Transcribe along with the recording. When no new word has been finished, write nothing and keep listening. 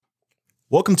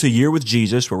Welcome to Year with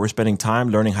Jesus, where we're spending time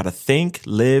learning how to think,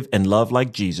 live, and love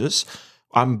like Jesus.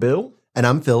 I'm Bill. And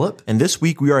I'm Philip. And this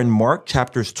week we are in Mark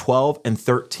chapters 12 and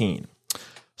 13.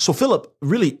 So Philip,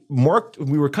 really, Mark,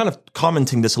 we were kind of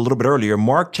commenting this a little bit earlier.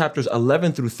 Mark chapters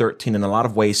 11 through 13 in a lot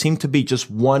of ways seem to be just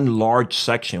one large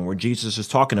section where Jesus is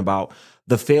talking about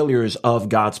the failures of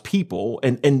God's people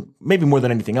and maybe more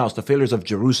than anything else, the failures of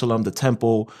Jerusalem, the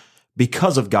temple,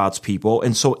 because of God's people.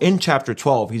 And so in chapter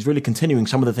 12, he's really continuing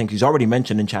some of the things he's already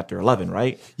mentioned in chapter 11,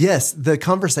 right? Yes, the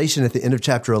conversation at the end of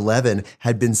chapter 11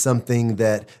 had been something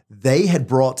that they had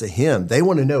brought to him. They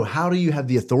want to know, how do you have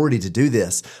the authority to do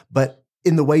this? But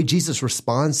in the way Jesus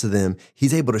responds to them,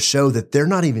 he's able to show that they're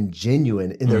not even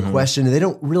genuine in their question, and they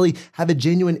don't really have a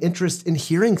genuine interest in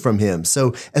hearing from him.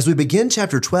 So as we begin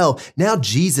chapter 12, now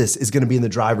Jesus is going to be in the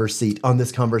driver's seat on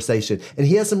this conversation, and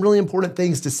he has some really important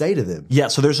things to say to them. Yeah,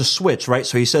 so there's a switch, right?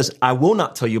 So he says, I will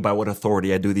not tell you by what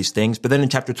authority I do these things. But then in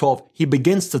chapter 12, he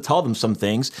begins to tell them some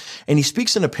things, and he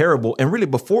speaks in a parable. And really,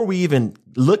 before we even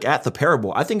look at the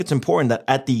parable, I think it's important that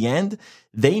at the end,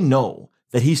 they know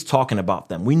that he's talking about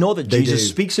them. We know that Jesus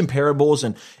speaks in parables,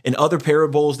 and in other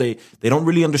parables, they don't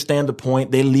really understand the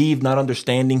point. They leave not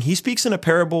understanding. He speaks in a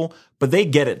parable, but they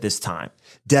get it this time.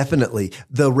 Definitely.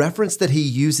 The reference that he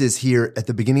uses here at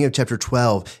the beginning of chapter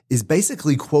 12 is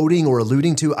basically quoting or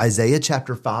alluding to Isaiah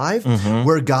chapter 5,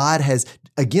 where God has,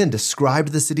 again,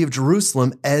 described the city of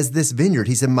Jerusalem as this vineyard.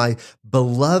 He said, my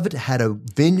beloved had a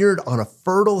vineyard on a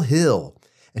fertile hill,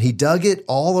 and he dug it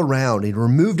all around. He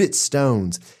removed its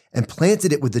stones and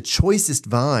planted it with the choicest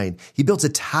vine. He built a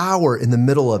tower in the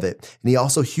middle of it, and he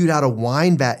also hewed out a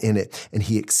wine vat in it, and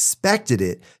he expected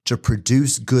it to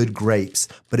produce good grapes,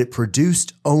 but it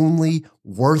produced only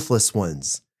worthless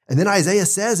ones. And then Isaiah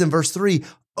says in verse 3,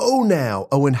 "O now,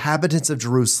 O inhabitants of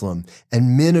Jerusalem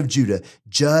and men of Judah,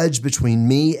 judge between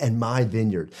me and my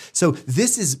vineyard." So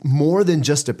this is more than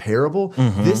just a parable.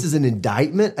 This is an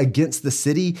indictment against the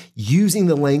city using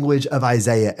the language of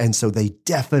Isaiah. And so they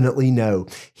definitely know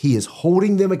he is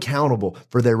holding them accountable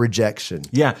for their rejection.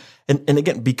 Yeah. And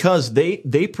again, because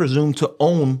they presume to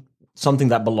own something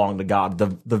that belonged to God.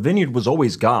 The vineyard was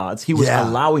always God's. He was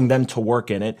allowing them to work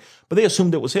in it, but they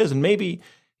assumed it was his. And maybe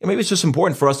it's just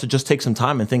important for us to just take some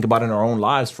time and think about in our own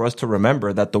lives, for us to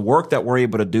remember that the work that we're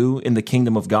able to do in the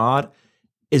kingdom of God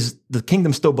is the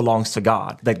kingdom still belongs to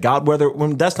God. That God,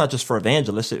 when that's not just for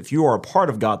evangelists, if you are a part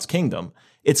of God's kingdom,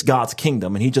 it's God's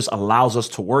kingdom, and he just allows us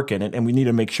to work in it. And we need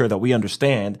to make sure that we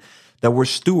understand that we're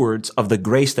stewards of the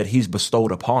grace that he's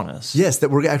bestowed upon us. Yes, that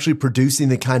we're actually producing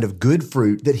the kind of good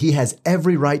fruit that he has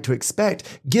every right to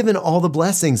expect, given all the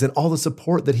blessings and all the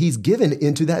support that he's given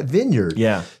into that vineyard.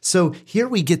 Yeah. So here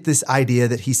we get this idea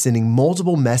that he's sending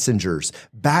multiple messengers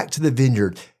back to the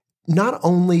vineyard, not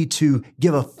only to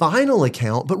give a final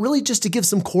account, but really just to give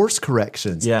some course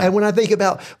corrections. Yeah. And when I think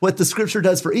about what the scripture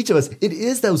does for each of us, it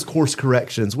is those course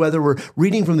corrections. Whether we're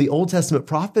reading from the Old Testament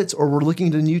prophets or we're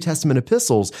looking to New Testament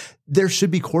epistles, there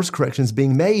should be course corrections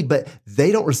being made, but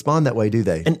they don't respond that way, do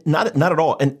they? And not at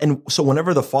all. And so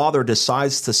whenever the Father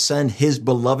decides to send his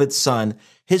beloved Son,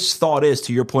 his thought is,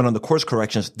 to your point on the course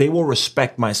corrections, they will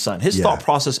respect my son. His thought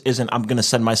process isn't, I'm going to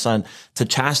send my son to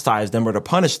chastise them or to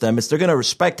punish them. It's they're going to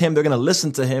respect him. They're going to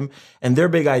listen to him. And their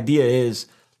big idea is,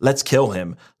 let's kill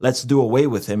him. Let's do away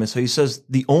with him. And so he says,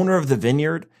 the owner of the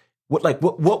vineyard, what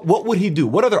would he do?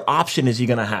 What other option is he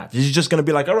going to have? Is he just going to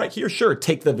be like, all right, here, sure,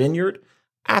 take the vineyard?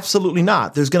 Absolutely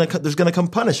not. There's going to come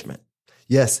punishment.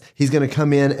 Yes, he's going to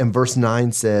come in, and verse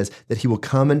 9 says that he will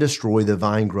come and destroy the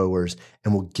vine growers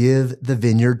and will give the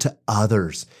vineyard to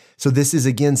others. So this is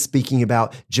again speaking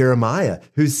about Jeremiah,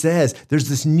 who says there's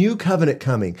this new covenant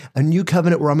coming, a new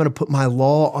covenant where I'm going to put my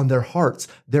law on their hearts.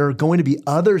 There are going to be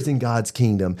others in God's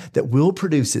kingdom that will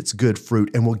produce its good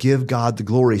fruit and will give God the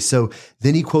glory. So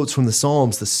then he quotes from the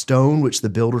Psalms, the stone which the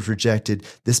builders rejected,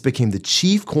 this became the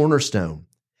chief cornerstone.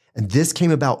 And this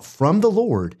came about from the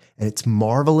Lord, and it's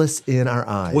marvelous in our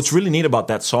eyes. What's really neat about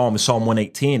that psalm is Psalm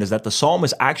 118, is that the psalm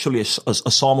is actually a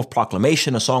psalm of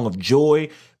proclamation, a song of joy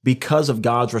because of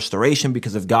God's restoration,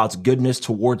 because of God's goodness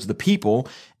towards the people.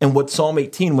 And what Psalm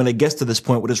 18, when it gets to this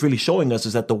point, what it's really showing us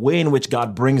is that the way in which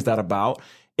God brings that about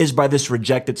is by this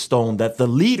rejected stone that the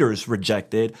leaders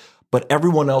rejected, but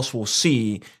everyone else will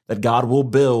see that God will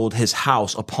build his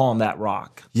house upon that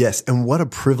rock. Yes, and what a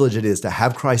privilege it is to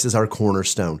have Christ as our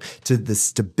cornerstone, to the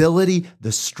stability,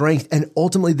 the strength, and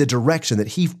ultimately the direction that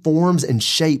he forms and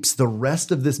shapes the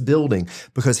rest of this building,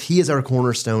 because he is our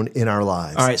cornerstone in our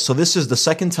lives. All right, so this is the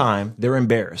second time they're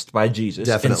embarrassed by Jesus.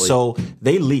 Definitely. And so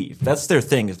they leave. That's their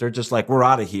thing, is they're just like, we're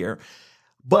out of here.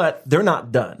 But they're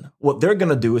not done. What they're going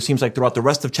to do, it seems like throughout the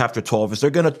rest of chapter 12, is they're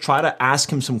going to try to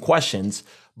ask him some questions,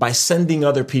 by sending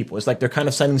other people. It's like they're kind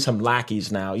of sending some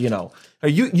lackeys now, Or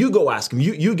you go ask him.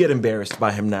 You get embarrassed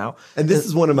by him now. And this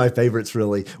is one of my favorites,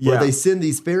 really, where they send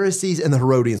these Pharisees and the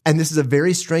Herodians. And this is a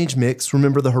very strange mix.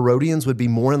 Remember, the Herodians would be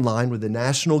more in line with the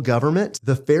national government.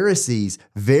 The Pharisees,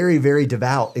 very, very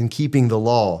devout in keeping the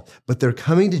law. But they're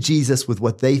coming to Jesus with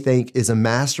what they think is a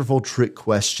masterful trick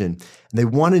question. And they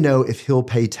want to know if he'll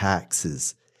pay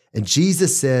taxes. And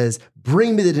Jesus says,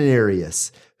 bring me the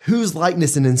denarius. Whose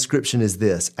likeness and inscription is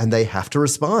this? And they have to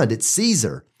respond, it's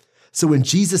Caesar. So when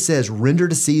Jesus says, render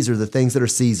to Caesar the things that are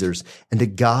Caesar's, and to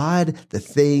God the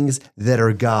things that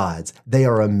are God's, they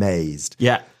are amazed.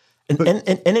 Yeah.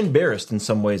 And embarrassed in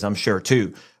some ways, I'm sure,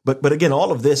 too. But again,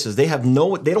 all of this is they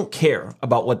don't care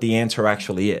about what the answer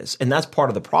actually is. And that's part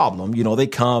of the problem. They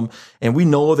come and we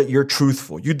know that you're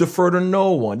truthful. You defer to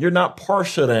no one. You're not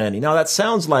partial to any. Now, that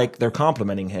sounds like they're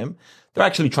complimenting him. They're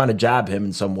actually trying to jab him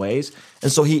in some ways.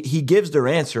 And so he gives their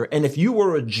answer. And if you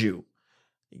were a Jew,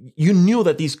 you knew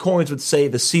that these coins would say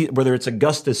whether it's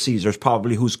Augustus Caesar's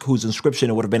probably whose inscription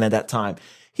it would have been at that time.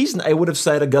 It would have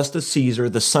said Augustus Caesar,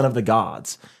 the son of the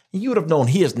gods. You would have known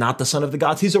he is not the son of the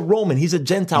gods. He's a Roman. He's a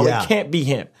Gentile. It can't be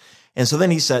him. And so then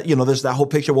he said, there's that whole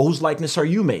picture. Well, whose likeness are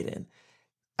you made in?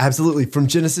 Absolutely. From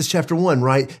Genesis chapter 1,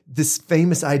 right? This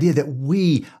famous idea that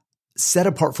we, set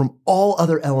apart from all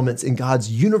other elements in God's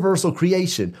universal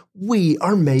creation, we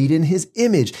are made in his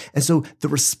image. And so the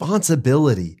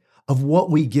responsibility of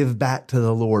what we give back to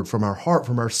the Lord from our heart,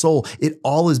 from our soul, it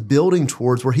all is building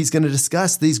towards where he's going to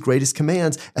discuss these greatest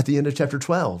commands at the end of chapter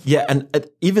 12. Yeah, and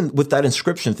even with that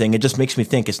inscription thing, it just makes me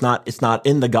think it's not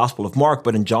in the Gospel of Mark,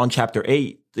 but in John chapter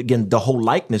 8, again, the whole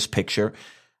likeness picture.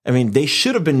 I mean, they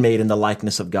should have been made in the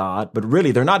likeness of God, but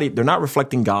really they're not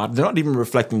reflecting God. They're not even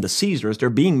reflecting the Caesars. They're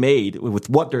being made with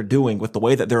what they're doing, with the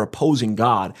way that they're opposing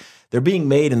God. They're being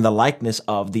made in the likeness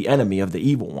of the enemy, of the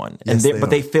evil one. And Yes, but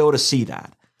they fail to see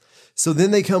that. So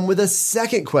then they come with a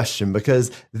second question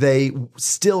because they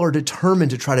still are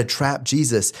determined to try to trap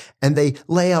Jesus. And they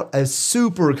lay out a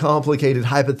super complicated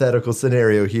hypothetical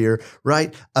scenario here,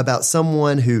 right? About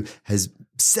someone who has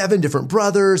 7 different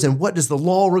brothers, and what does the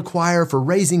law require for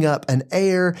raising up an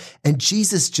heir? And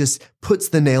Jesus just puts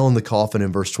the nail in the coffin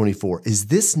in verse 24. Is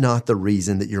this not the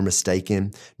reason that you're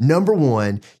mistaken? Number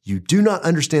 1, you do not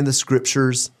understand the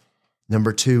scriptures.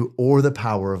 Number 2, or the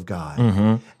power of God.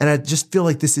 Mm-hmm. And I just feel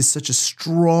like this is such a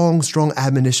strong, strong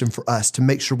admonition for us to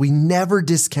make sure we never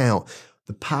discount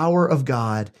the power of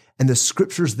God and the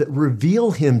scriptures that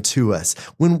reveal him to us.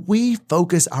 When we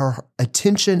focus our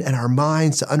attention and our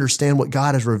minds to understand what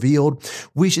God has revealed,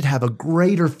 we should have a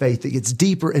greater faith that gets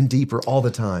deeper and deeper all the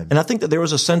time. And I think that there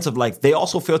was a sense of they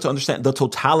also fail to understand the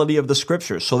totality of the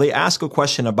scriptures. So they ask a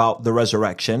question about the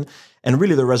resurrection, and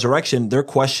really the resurrection, their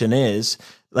question is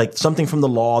something from the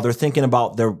law. They're thinking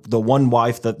about the one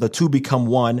wife, the two become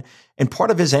one. And part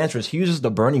of his answer is he uses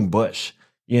the burning bush,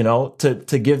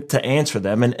 to answer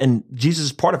them. And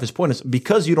Jesus, part of his point is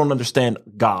because you don't understand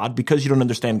God, because you don't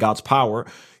understand God's power,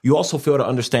 you also fail to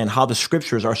understand how the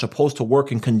scriptures are supposed to work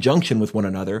in conjunction with one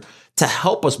another to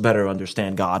help us better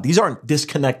understand God. These aren't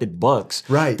disconnected books.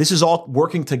 Right. This is all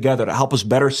working together to help us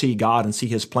better see God and see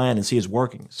his plan and see his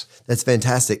workings. That's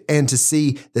fantastic. And to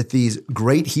see that these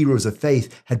great heroes of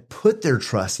faith had put their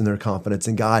trust and their confidence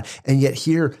in God. And yet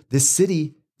here, this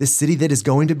city that is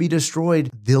going to be destroyed,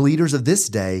 the leaders of this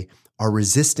day are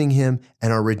resisting him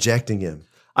and are rejecting him.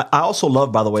 I also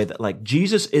love, by the way, that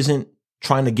Jesus isn't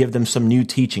trying to give them some new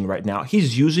teaching right now.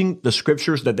 He's using the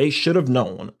scriptures that they should have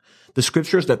known, the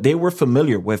scriptures that they were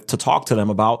familiar with, to talk to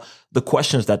them about the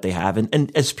questions that they have.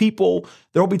 And as people,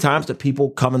 there will be times that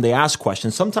people come and they ask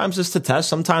questions. Sometimes it's to test,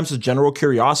 sometimes it's general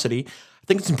curiosity. I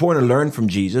think it's important to learn from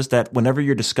Jesus that whenever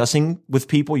you're discussing with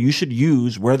people, you should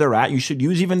use where they're at. You should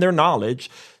use even their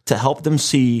knowledge to help them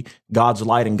see God's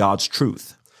light and God's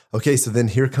truth. Okay, so then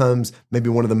here comes maybe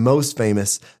one of the most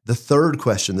famous, the third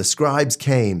question. The scribes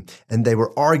came and they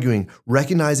were arguing,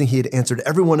 recognizing he had answered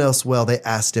everyone else well. They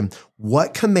asked him,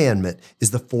 what commandment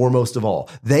is the foremost of all?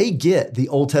 They get the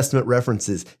Old Testament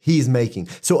references he's making.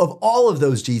 So of all of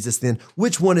those, Jesus, then,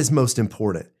 which one is most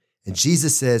important? And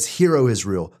Jesus says, Hear, O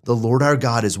Israel, the Lord our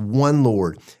God is one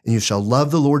Lord, and you shall love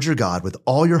the Lord your God with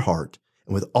all your heart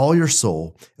and with all your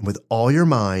soul and with all your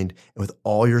mind and with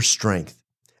all your strength.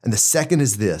 And the second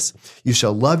is this, you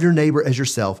shall love your neighbor as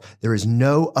yourself. There is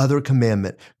no other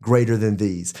commandment greater than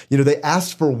these. They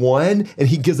asked for one and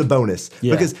he gives a bonus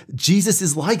because Jesus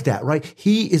is like that, right?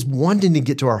 He is wanting to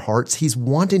get to our hearts. He's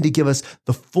wanting to give us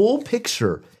the full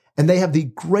picture, and they have the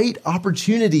great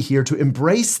opportunity here to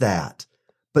embrace that.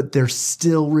 But they're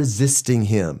still resisting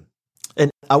him.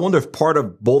 And I wonder if part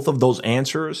of both of those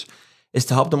answers is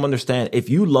to help them understand if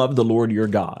you love the Lord your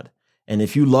God and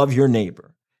if you love your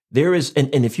neighbor,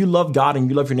 and if you love God and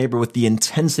you love your neighbor with the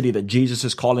intensity that Jesus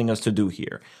is calling us to do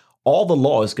here, all the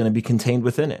law is going to be contained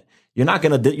within it. You're not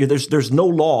going to, there's no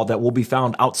law that will be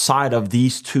found outside of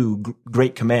these two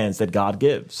great commands that God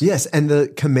gives. Yes. And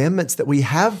the commandments that we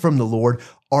have from the Lord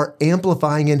are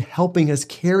amplifying and helping us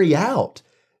carry out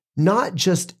not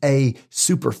just a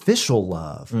superficial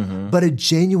love, but a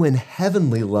genuine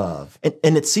heavenly love.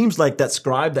 And it seems like that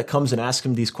scribe that comes and asks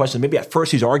him these questions, maybe at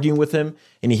first he's arguing with him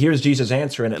and he hears Jesus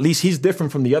answer, and at least he's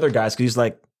different from the other guys because he's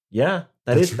like, yeah,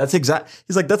 that's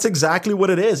exactly what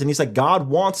it is. And he's like, God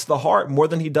wants the heart more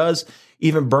than he does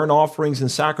even burnt offerings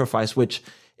and sacrifice, which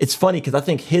it's funny because I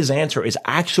think his answer is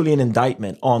actually an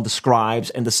indictment on the scribes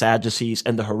and the Sadducees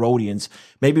and the Herodians,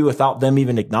 maybe without them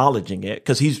even acknowledging it,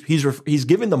 because he's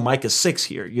giving them Micah 6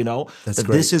 here, that great.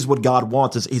 This is what God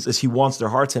wants, is he wants their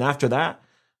hearts. And after that,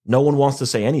 no one wants to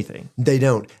say anything. They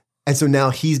don't. And so now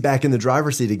he's back in the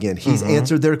driver's seat again. He's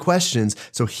answered their questions,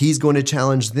 so he's going to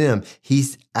challenge them.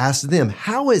 He's asked them,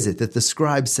 how is it that the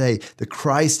scribes say the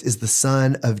Christ is the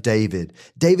son of David?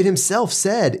 David himself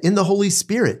said in the Holy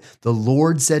Spirit, the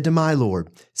Lord said to my Lord,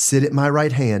 sit at my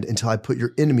right hand until I put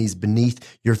your enemies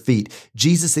beneath your feet.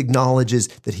 Jesus acknowledges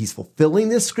that he's fulfilling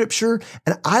this scripture.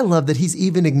 And I love that he's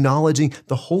even acknowledging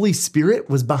the Holy Spirit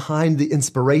was behind the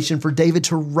inspiration for David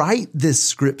to write this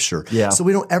scripture. Yeah. So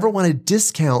we don't ever want to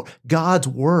discount God's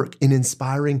work in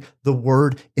inspiring the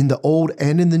word in the Old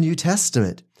and in the New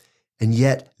Testament. And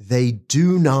yet they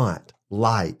do not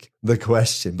like the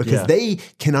question because they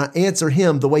cannot answer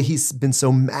him the way he's been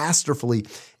so masterfully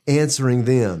answering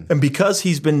them. And because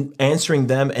he's been answering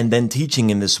them and then teaching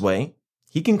in this way,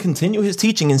 he can continue his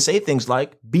teaching and say things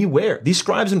like, beware. These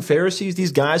scribes and Pharisees,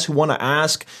 these guys who want to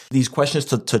ask these questions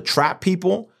to trap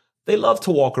people, they love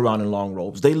to walk around in long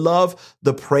robes. They love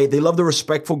the pray. They love the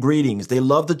respectful greetings. They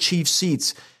love the chief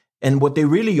seats. And what they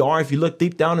really are, if you look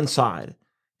deep down inside,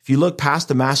 if you look past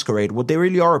the masquerade, what they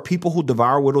really are people who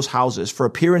devour widows' houses. For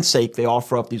appearance sake, they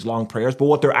offer up these long prayers, but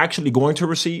what they're actually going to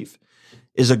receive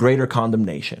is a greater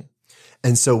condemnation.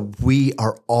 And so we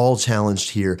are all challenged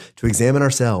here to examine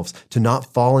ourselves, to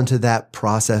not fall into that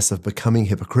process of becoming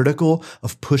hypocritical,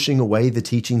 of pushing away the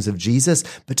teachings of Jesus,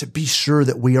 but to be sure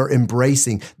that we are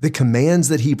embracing the commands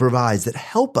that he provides that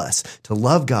help us to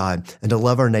love God and to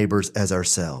love our neighbors as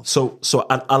ourselves. So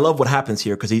I love what happens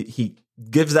here because he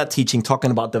gives that teaching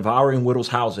talking about devouring widows'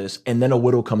 houses, and then a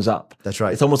widow comes up. That's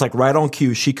right. It's almost like right on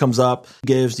cue. She comes up,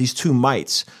 gives these 2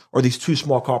 mites or these 2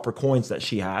 small copper coins that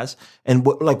she has. And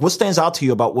what stands out to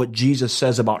you about what Jesus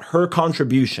says about her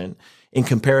contribution in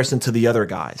comparison to the other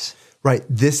guys? Right.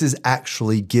 This is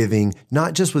actually giving,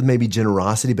 not just with maybe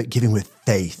generosity, but giving with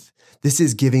faith. This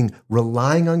is giving,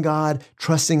 relying on God,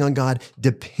 trusting on God,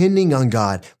 depending on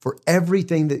God for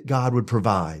everything that God would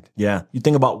provide. Yeah. You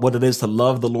think about what it is to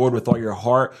love the Lord with all your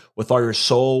heart, with all your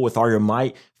soul, with all your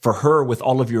might. For her, with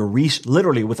all of your,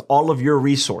 literally with all of your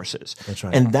resources. That's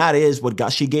right. And that is what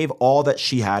God, she gave all that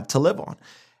she had to live on.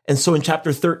 And so in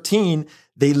chapter 13,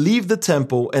 they leave the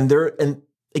temple and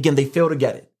again, they fail to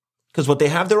get it. Because what they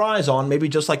have their eyes on, maybe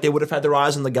just like they would have had their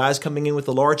eyes on the guys coming in with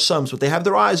the large sums, what they have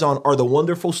their eyes on are the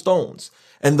wonderful stones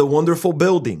and the wonderful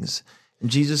buildings. And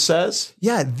Jesus says,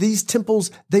 yeah, these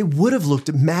temples, they would have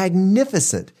looked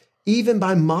magnificent, even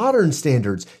by modern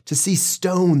standards, to see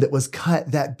stone that was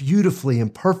cut that beautifully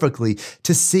and perfectly,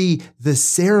 to see the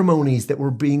ceremonies that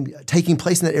were taking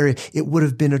place in that area. It would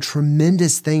have been a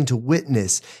tremendous thing to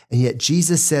witness. And yet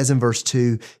Jesus says in verse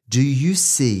 2, do you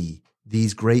see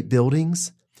these great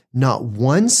buildings? Not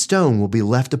one stone will be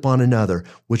left upon another,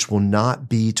 which will not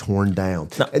be torn down.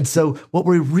 No. And so what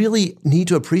we really need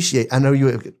to appreciate, I know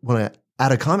you want to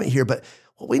add a comment here, but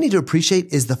what we need to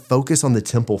appreciate is the focus on the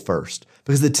temple first,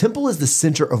 because the temple is the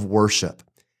center of worship.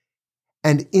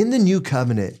 And in the new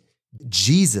covenant,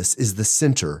 Jesus is the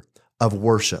center of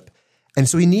worship. And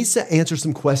so he needs to answer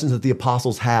some questions that the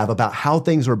apostles have about how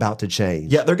things are about to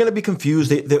change. Yeah, they're going to be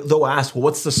confused. They'll ask, well,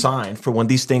 what's the sign for when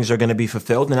these things are going to be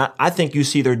fulfilled? And I think you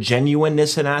see their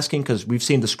genuineness in asking, because we've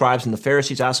seen the scribes and the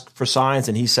Pharisees ask for signs,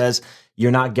 and he says,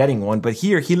 you're not getting one. But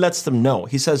here, he lets them know.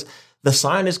 He says, the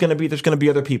sign is going to be, there's going to be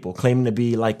other people claiming to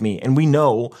be like me. And we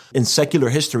know in secular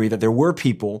history that there were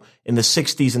people in the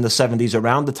 60s and the 70s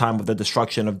around the time of the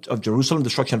destruction of Jerusalem,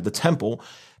 destruction of the temple,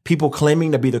 people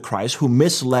claiming to be the Christ who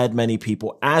misled many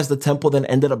people as the temple then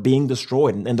ended up being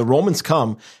destroyed. And the Romans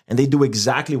come and they do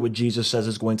exactly what Jesus says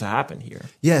is going to happen here.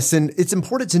 Yes, and it's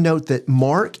important to note that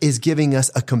Mark is giving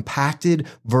us a compacted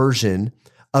version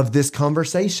of this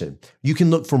conversation. You can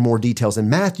look for more details in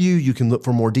Matthew, you can look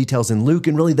for more details in Luke,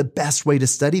 and really the best way to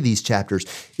study these chapters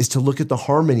is to look at the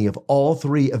harmony of all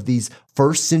 3 of these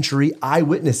first century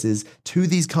eyewitnesses to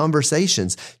these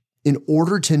conversations. in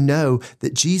order to know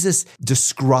that Jesus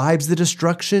describes the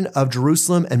destruction of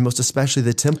Jerusalem and most especially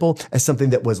the temple as something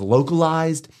that was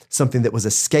localized, something that was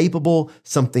escapable,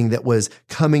 something that was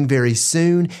coming very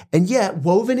soon. And yet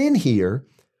woven in here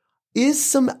is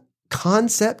some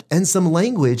concept and some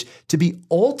language to be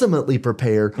ultimately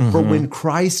prepared for when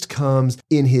Christ comes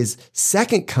in his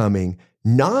second coming,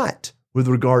 not with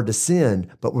regard to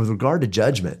sin, but with regard to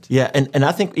judgment. Yeah, and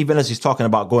I think even as he's talking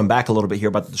about going back a little bit here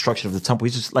about the destruction of the temple,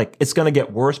 he's just like, it's going to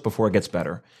get worse before it gets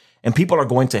better. And people are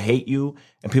going to hate you,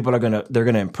 and people are they're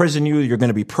going to imprison you. You're going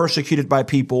to be persecuted by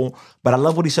people. But I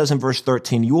love what he says in verse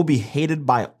 13, you will be hated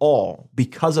by all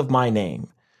because of my name.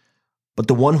 But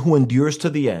the one who endures to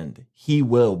the end, he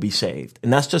will be saved.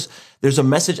 And that's just, there's a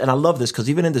message, and I love this because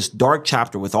even in this dark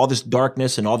chapter with all this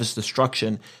darkness and all this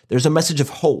destruction, there's a message of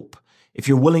hope. If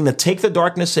you're willing to take the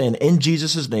darkness in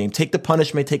Jesus' name, take the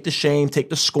punishment, take the shame, take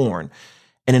the scorn,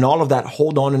 and in all of that,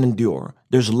 hold on and endure,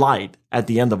 there's light at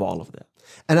the end of all of that.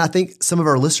 And I think some of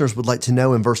our listeners would like to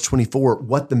know in verse 24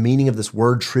 what the meaning of this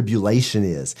word tribulation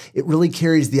is. It really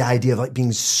carries the idea of like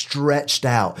being stretched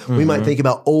out. We might think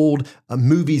about old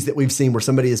movies that we've seen where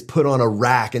somebody is put on a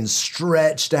rack and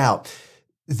stretched out.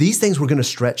 These things were going to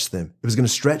stretch them. It was going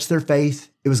to stretch their faith.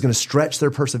 It was going to stretch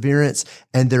their perseverance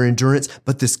and their endurance.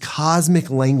 But this cosmic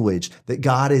language that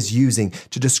God is using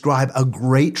to describe a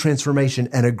great transformation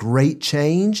and a great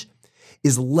change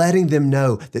is letting them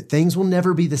know that things will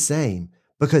never be the same.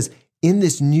 Because in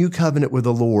this new covenant with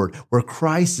the Lord, where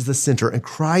Christ is the center and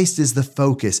Christ is the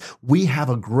focus, we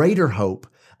have a greater hope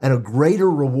and a greater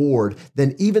reward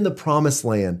than even the promised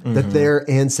land that their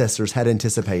ancestors had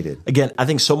anticipated. Again, I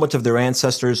think so much of their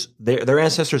ancestors, their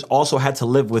ancestors also had to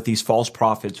live with these false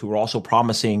prophets who were also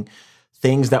promising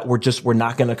things that were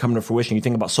not going to come to fruition. You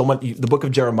think about so much, the book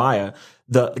of Jeremiah,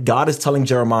 God is telling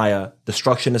Jeremiah,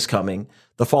 destruction is coming.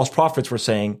 The false prophets were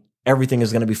saying, everything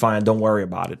is going to be fine. Don't worry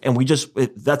about it. And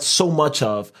that's so much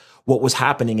of what was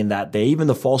happening in that day. Even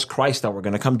the false Christ that were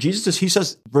going to come. Jesus, he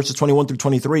says, verses 21 through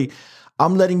 23,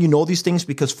 I'm letting you know these things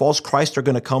because false Christs are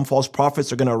going to come. False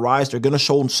prophets are going to arise. They're going to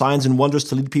show signs and wonders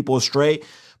to lead people astray.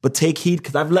 But take heed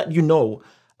because I've let you know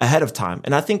ahead of time.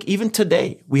 And I think even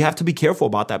today, we have to be careful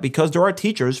about that because there are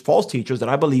teachers, false teachers that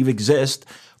I believe exist,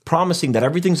 promising that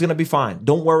everything's going to be fine.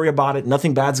 Don't worry about it.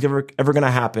 Nothing bad's ever going to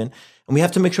happen. And we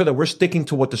have to make sure that we're sticking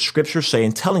to what the scriptures say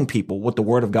and telling people what the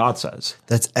word of God says.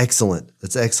 That's excellent.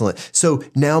 That's excellent. So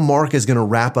now Mark is going to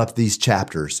wrap up these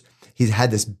chapters. He's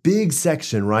had this big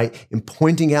section, right, in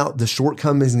pointing out the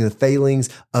shortcomings and the failings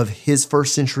of his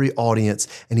first century audience.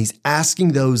 And he's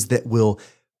asking those that will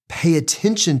pay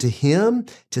attention to him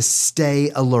to stay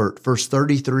alert. Verse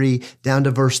 33 down to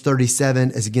verse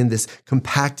 37 is again this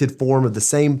compacted form of the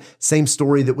same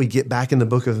story that we get back in the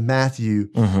book of Matthew.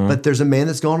 But there's a man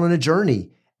that's gone on a journey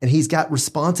and he's got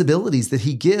responsibilities that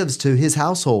he gives to his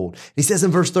household. He says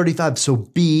in verse 35, so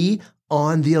be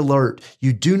on the alert.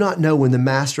 You do not know when the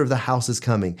master of the house is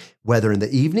coming, whether in the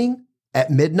evening,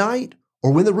 at midnight,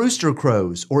 or when the rooster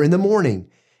crows, or in the morning.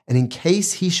 And in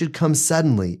case he should come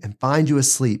suddenly and find you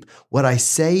asleep, what I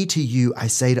say to you, I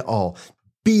say to all,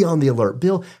 be on the alert.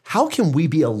 Bill, how can we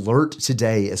be alert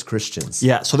today as Christians?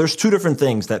 Yeah, so there's two different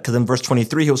things because in verse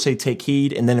 23, he'll say, take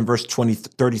heed. And then in verse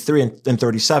 33 and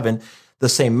 37, the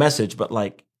same message, but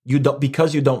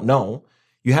because you don't know,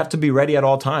 you have to be ready at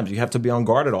all times. You have to be on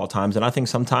guard at all times. And I think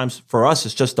sometimes for us,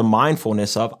 it's just the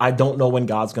mindfulness of, I don't know when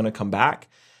God's going to come back.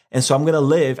 And so I'm going to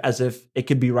live as if it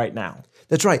could be right now.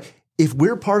 That's right. If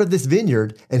we're part of this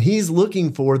vineyard and he's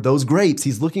looking for those grapes,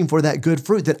 he's looking for that good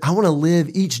fruit, then I want to live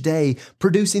each day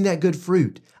producing that good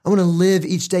fruit. I want to live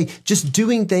each day just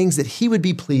doing things that he would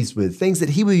be pleased with, things that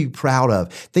he would be proud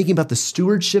of, thinking about the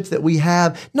stewardship that we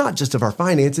have, not just of our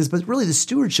finances, but really the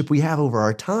stewardship we have over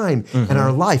our time and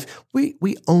our life.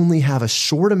 We only have a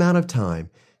short amount of time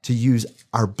to use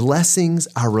our blessings,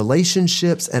 our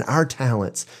relationships, and our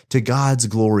talents to God's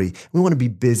glory. We want to be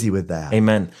busy with that.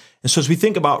 Amen. And so as we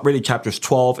think about really chapters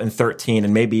 12 and 13,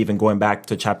 and maybe even going back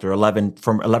to chapter 11,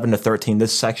 from 11 to 13,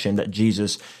 this section that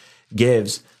Jesus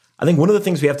gives, I think one of the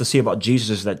things we have to see about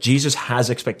Jesus is that Jesus has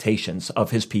expectations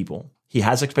of his people. He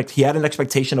had an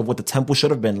expectation of what the temple should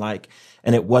have been like,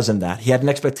 and it wasn't that. He had an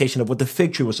expectation of what the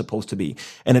fig tree was supposed to be,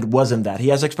 and it wasn't that. He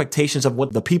has expectations of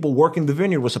what the people working the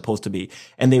vineyard was supposed to be,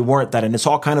 and they weren't that. And it's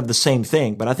all kind of the same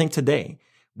thing. But I think today,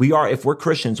 if we're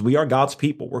Christians, we are God's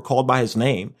people. We're called by his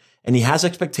name, and he has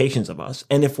expectations of us.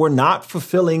 And if we're not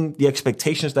fulfilling the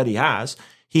expectations that he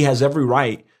has every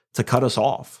right to cut us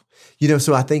off.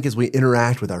 So I think as we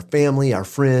interact with our family, our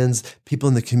friends, people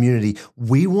in the community,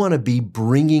 we want to be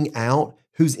bringing out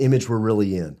whose image we're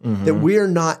really in. That we're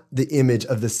not the image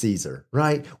of the Caesar,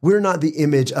 right? We're not the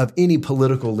image of any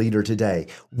political leader today.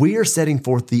 We are setting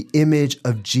forth the image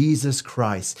of Jesus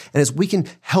Christ. And as we can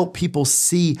help people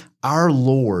see our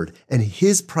Lord and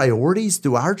his priorities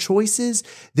through our choices,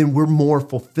 then we're more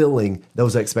fulfilling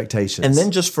those expectations. And then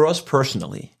just for us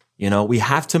personally, we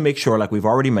have to make sure, like we've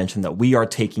already mentioned, that we are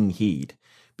taking heed.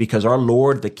 Because our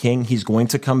Lord, the King, he's going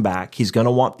to come back. He's going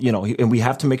to want, and we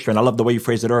have to make sure, and I love the way you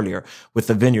phrased it earlier with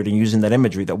the vineyard and using that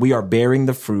imagery, that we are bearing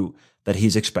the fruit that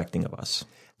he's expecting of us.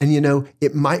 And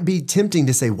it might be tempting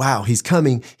to say, wow, he's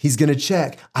coming. He's going to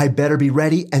check. I better be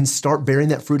ready and start bearing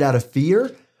that fruit out of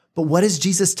fear. But what has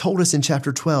Jesus told us in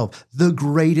chapter 12? The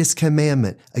greatest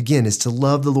commandment, again, is to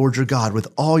love the Lord your God with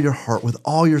all your heart, with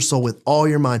all your soul, with all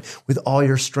your mind, with all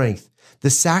your strength. The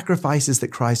sacrifices that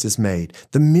Christ has made,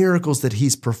 the miracles that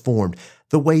he's performed,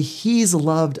 the way he's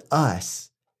loved us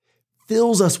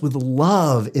fills us with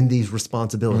love in these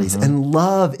responsibilities and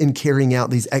love in carrying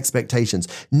out these expectations,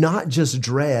 not just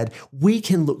dread. We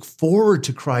can look forward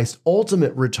to Christ's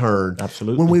ultimate return.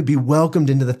 Absolutely. When we be welcomed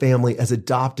into the family as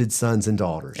adopted sons and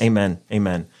daughters. Amen.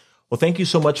 Amen. Well, thank you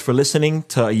so much for listening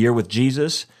to A Year with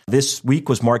Jesus. This week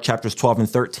was Mark chapters 12 and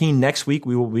 13. Next week,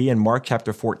 we will be in Mark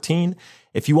chapter 14.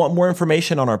 If you want more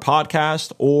information on our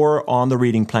podcast or on the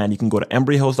reading plan, you can go to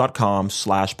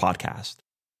embryos.com/podcast.